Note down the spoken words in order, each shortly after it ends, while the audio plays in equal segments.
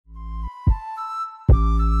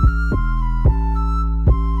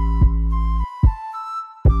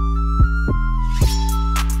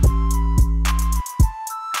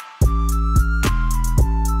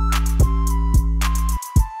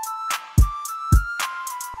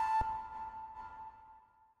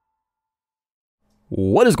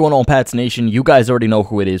What is going on, Pats Nation? You guys already know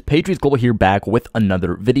who it is. Patriots Global here, back with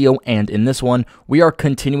another video, and in this one, we are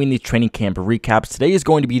continuing these training camp recaps. Today is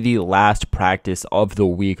going to be the last practice of the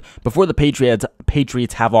week before the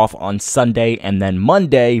Patriots have off on Sunday, and then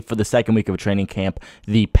Monday for the second week of training camp,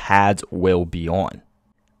 the pads will be on.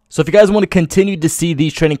 So if you guys want to continue to see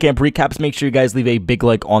these training camp recaps, make sure you guys leave a big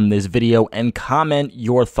like on this video and comment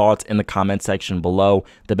your thoughts in the comment section below.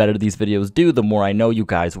 The better these videos do, the more I know you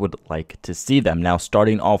guys would like to see them. Now,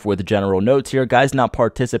 starting off with general notes here, guys not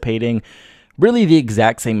participating, really the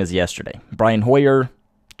exact same as yesterday. Brian Hoyer,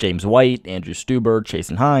 James White, Andrew Stuber,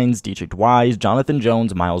 Chasen Hines, Dietrich Wise, Jonathan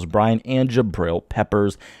Jones, Miles Bryant, and Jabril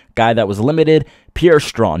Peppers. Guy that was limited, Pierre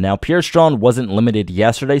Strachan. Now, Pierre Strachan wasn't limited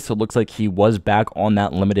yesterday, so it looks like he was back on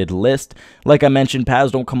that limited list. Like I mentioned,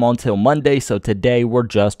 pads don't come on till Monday, so today we're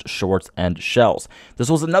just shorts and shells. This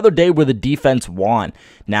was another day where the defense won.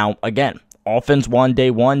 Now, again, offense won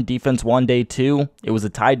day 1, defense won day 2. It was a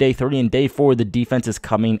tie day 3, and day 4, the defense is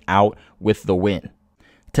coming out with the win.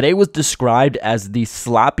 Today was described as the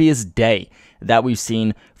sloppiest day that we've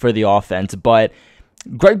seen for the offense, but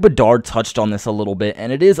Greg Bedard touched on this a little bit,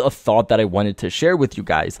 and it is a thought that I wanted to share with you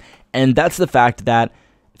guys, and that's the fact that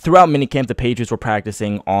throughout minicamp, the Patriots were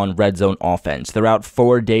practicing on red zone offense. Throughout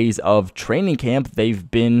 4 days of training camp, they've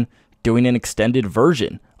been doing an extended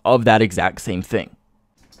version of that exact same thing.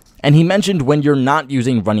 And he mentioned when you're not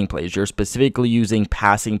using running plays, you're specifically using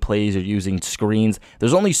passing plays or using screens,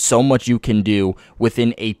 there's only so much you can do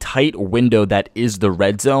within a tight window that is the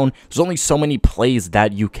red zone. There's only so many plays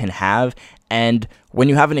that you can have. And when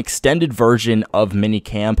you have an extended version of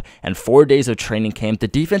minicamp and 4 days of training camp, the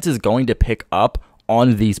defense is going to pick up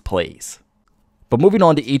on these plays. But moving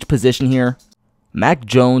on to each position here, Mac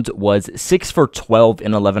Jones was 6 for 12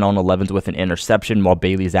 in 11 on 11s with an interception, while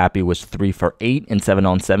Bailey Zappi was 3 for 8 in 7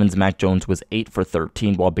 on 7s. Mac Jones was 8 for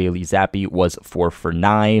 13, while Bailey Zappi was 4 for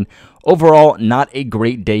 9. Overall, not a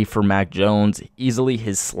great day for Mac Jones, easily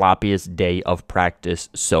his sloppiest day of practice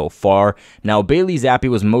so far. Now, Bailey Zappi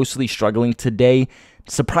was mostly struggling today,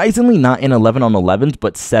 surprisingly not in 11 on 11s,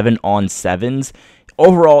 but 7 on 7s.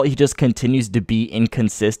 Overall, he just continues to be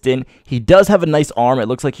inconsistent. He does have a nice arm. It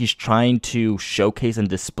looks like he's trying to showcase and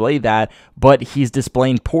display that, but he's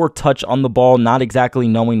displaying poor touch on the ball, not exactly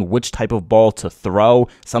knowing which type of ball to throw.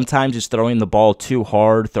 Sometimes he's throwing the ball too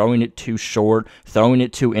hard, throwing it too short, throwing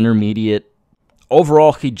it too intermediate.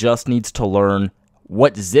 Overall, he just needs to learn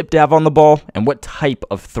what zip to have on the ball and what type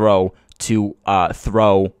of throw to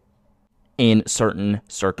throw in certain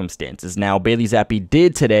circumstances. Now, Bailey Zappi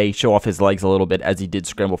did today show off his legs a little bit as he did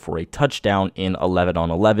scramble for a touchdown in 11 on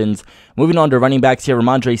 11s. Moving on to running backs here,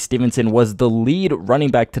 Ramondre Stevenson was the lead running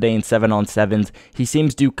back today in 7 on 7s. He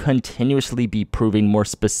seems to continuously be proving more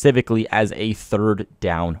specifically as a third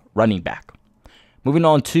down running back. Moving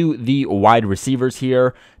on to the wide receivers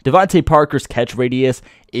here, Devontae Parker's catch radius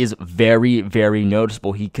is very, very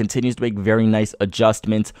noticeable. He continues to make very nice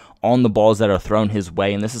adjustments on the balls that are thrown his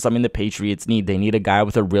way, and this is something the Patriots need. They need a guy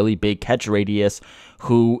with a really big catch radius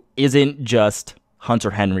who isn't just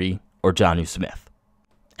Hunter Henry or Jonnu Smith.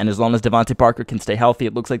 And as long as Devontae Parker can stay healthy,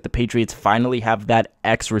 it looks like the Patriots finally have that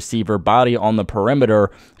X-receiver body on the perimeter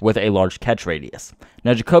with a large catch radius.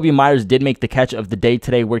 Now, Jacoby Myers did make the catch of the day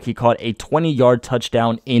today where he caught a 20-yard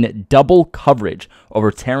touchdown in double coverage over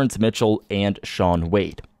Terrence Mitchell and Shaun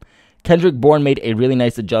Wade. Kendrick Bourne made a really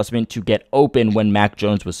nice adjustment to get open when Mac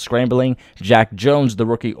Jones was scrambling. Jack Jones, the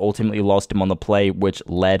rookie, ultimately lost him on the play, which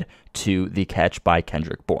led to the catch by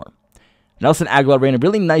Kendrick Bourne. Nelson Aguilar ran a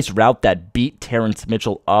really nice route that beat Terrence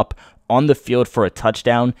Mitchell up on the field for a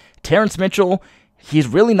touchdown. Terrence Mitchell, he's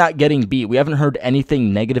really not getting beat. We haven't heard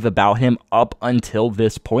anything negative about him up until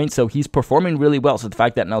this point, so he's performing really well. So the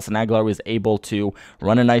fact that Nelson Aguilar was able to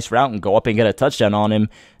run a nice route and go up and get a touchdown on him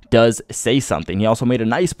does say something. He also made a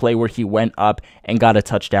nice play where he went up and got a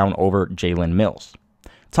touchdown over Jalen Mills.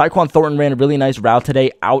 Tyquan Thornton ran a really nice route today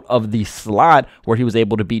out of the slot where he was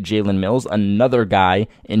able to beat Jalen Mills, another guy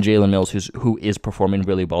in Jalen Mills who is performing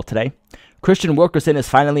really well today. Christian Wilkerson is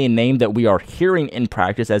finally a name that we are hearing in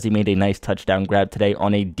practice as he made a nice touchdown grab today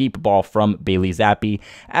on a deep ball from Bailey Zappi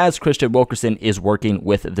as Christian Wilkerson is working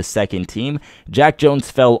with the second team. Jack Jones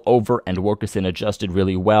fell over and Wilkerson adjusted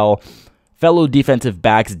really well. Fellow defensive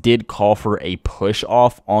backs did call for a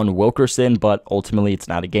push-off on Wilkerson, but ultimately it's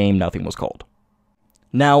not a game. Nothing was called.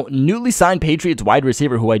 Now, newly signed Patriots wide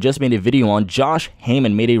receiver who I just made a video on, Josh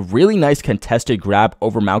Hammond, made a really nice contested grab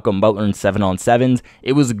over Malcolm Butler in 7 on 7s.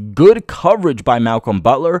 It was good coverage by Malcolm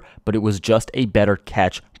Butler, but it was just a better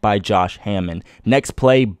catch by Josh Hammond. Next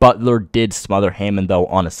play, Butler did smother Hammond, though,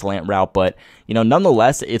 on a slant route. But,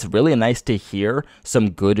 nonetheless, it's really nice to hear some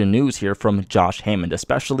good news here from Josh Hammond,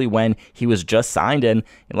 especially when he was just signed. And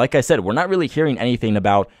like I said, we're not really hearing anything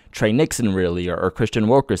about Trey Nixon, really, or Christian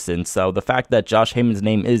Wilkerson. So the fact that Josh Hammond's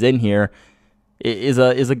name is in here is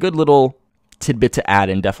a good little tidbit to add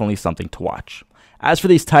and definitely something to watch. As for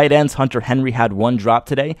these tight ends, Hunter Henry had one drop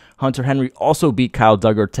today. Hunter Henry also beat Kyle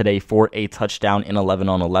Duggar today for a touchdown in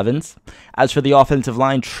 11-on-11s. As for the offensive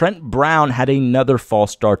line, Trent Brown had another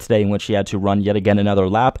false start today in which he had to run yet again another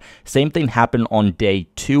lap. Same thing happened on day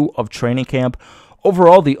 2 of training camp.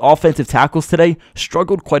 Overall, the offensive tackles today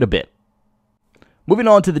struggled quite a bit. Moving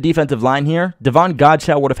on to the defensive line here, Devon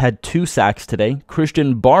Godchaux would have had 2 sacks today.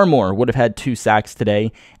 Christian Barmore would have had 2 sacks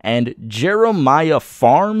today. And Jeremiah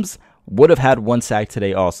Farms would have had 1 sack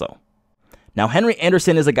today also. Now, Henry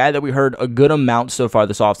Anderson is a guy that we heard a good amount so far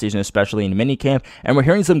this offseason, especially in minicamp, and we're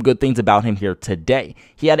hearing some good things about him here today.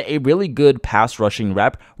 He had a really good pass rushing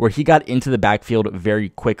rep where he got into the backfield very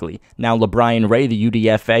quickly. Now, LeBrian Ray, the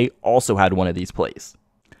UDFA, also had one of these plays.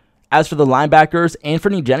 As for the linebackers,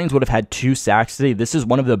 Anthony Jennings would have had 2 sacks today. This is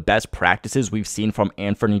one of the best practices we've seen from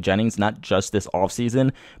Anthony Jennings, not just this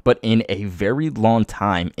offseason, but in a very long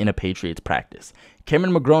time in a Patriots practice.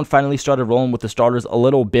 Cameron McGrone finally started rolling with the starters a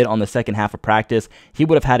little bit on the second half of practice. He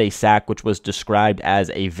would have had a sack, which was described as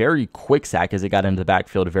a very quick sack as he got into the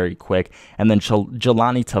backfield very quick. And then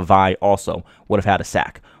Jelani Tavai also would have had a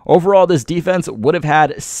sack. Overall, this defense would have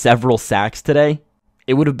had several sacks today.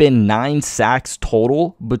 It would have been 9 sacks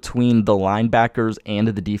total between the linebackers and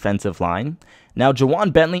the defensive line. Now,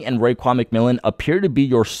 Jawan Bentley and Raekwon McMillan appear to be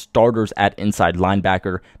your starters at inside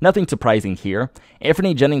linebacker. Nothing surprising here.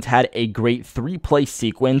 Anthony Jennings had a great 3-play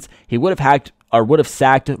sequence. He would have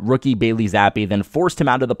sacked rookie Bailey Zappi, then forced him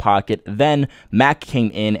out of the pocket. Then Mack came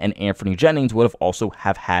in, and Anthony Jennings would have also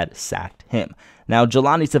had sacked him. Now,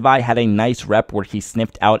 Jelani Tavai had a nice rep where he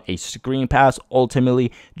sniffed out a screen pass.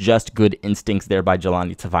 Ultimately, just good instincts there by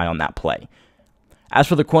Jelani Tavai on that play. As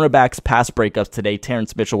for the cornerbacks' pass breakups today,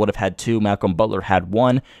 Terrence Mitchell would have had 2, Malcolm Butler had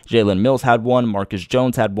 1, Jalen Mills had 1, Marcus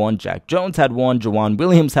Jones had 1, Jack Jones had 1, Jawan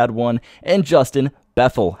Williams had 1, and Justin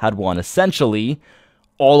Bethel had 1. Essentially,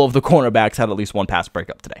 all of the cornerbacks had at least 1 pass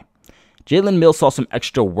breakup today. Jalen Mills saw some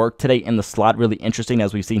extra work today in the slot, really interesting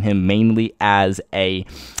as we've seen him mainly as a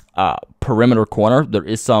perimeter corner. There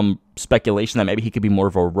is some speculation that maybe he could be more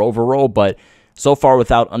of a rover role, but so far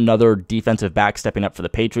without another defensive back stepping up for the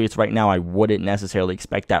Patriots right now, I wouldn't necessarily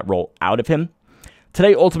expect that role out of him.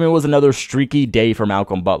 Today ultimately was another streaky day for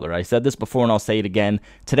Malcolm Butler. I said this before and I'll say it again.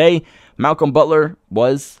 Today, Malcolm Butler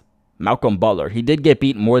was Malcolm Butler. He did get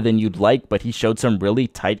beat more than you'd like, but he showed some really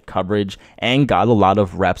tight coverage and got a lot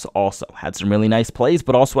of reps also. Had some really nice plays,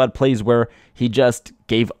 but also had plays where he just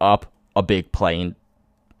gave up a big play. And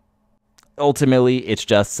ultimately, it's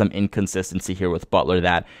just some inconsistency here with Butler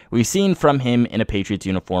that we've seen from him in a Patriots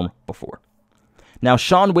uniform before. Now,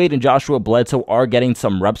 Shaun Wade and Joshua Bledsoe are getting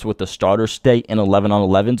some reps with the starters today in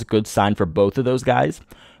 11-on-11s. Good sign for both of those guys.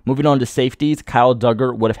 Moving on to safeties, Kyle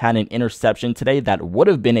Duggar would have had an interception today that would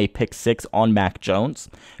have been a pick 6 on Mac Jones.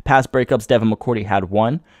 Pass breakups, Devin McCourty had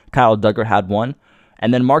 1. Kyle Duggar had 1.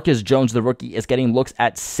 And then Marcus Jones, the rookie, is getting looks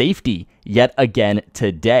at safety yet again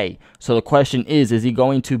today. So the question is he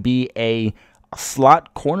going to be a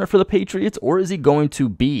slot corner for the Patriots, or is he going to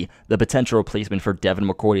be the potential replacement for Devin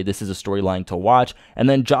McCourty? This is a storyline to watch. And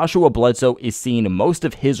then Joshua Bledsoe is seeing most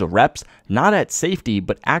of his reps, not at safety,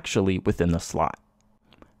 but actually within the slot.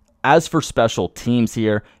 As for special teams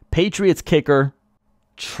here, Patriots kicker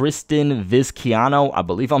Tristan Vizcaino, I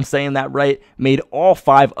believe I'm saying that right, made all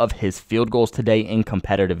 5 of his field goals today in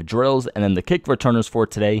competitive drills. And then the kick returners for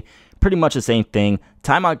today, pretty much the same thing.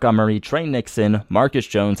 Ty Montgomery, Trey Nixon, Marcus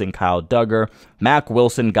Jones, and Kyle Duggar. Mack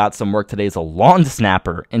Wilson got some work today as a long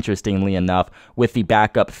snapper, interestingly enough, with the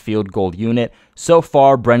backup field goal unit. So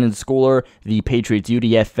far, Brendan Schooler, the Patriots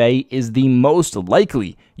UDFA, is the most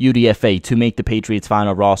likely UDFA to make the Patriots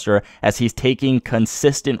final roster as he's taking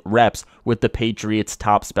consistent reps with the Patriots'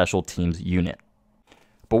 top special teams unit.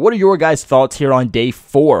 But what are your guys' thoughts here on day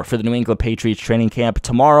 4 for the New England Patriots training camp?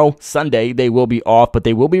 Tomorrow, Sunday, they will be off, but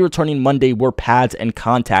they will be returning Monday where pads and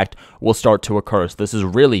contact will start to occur. So this is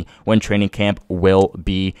really when training camp will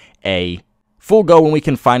be a full go, when we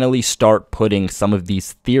can finally start putting some of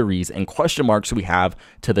these theories and question marks we have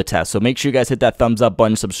to the test. So make sure you guys hit that thumbs up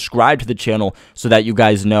button, subscribe to the channel so that you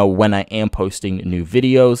guys know when I am posting new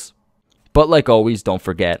videos. But like always, don't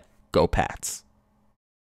forget, go Pats.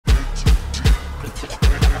 In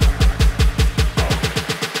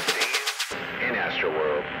Astro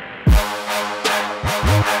World.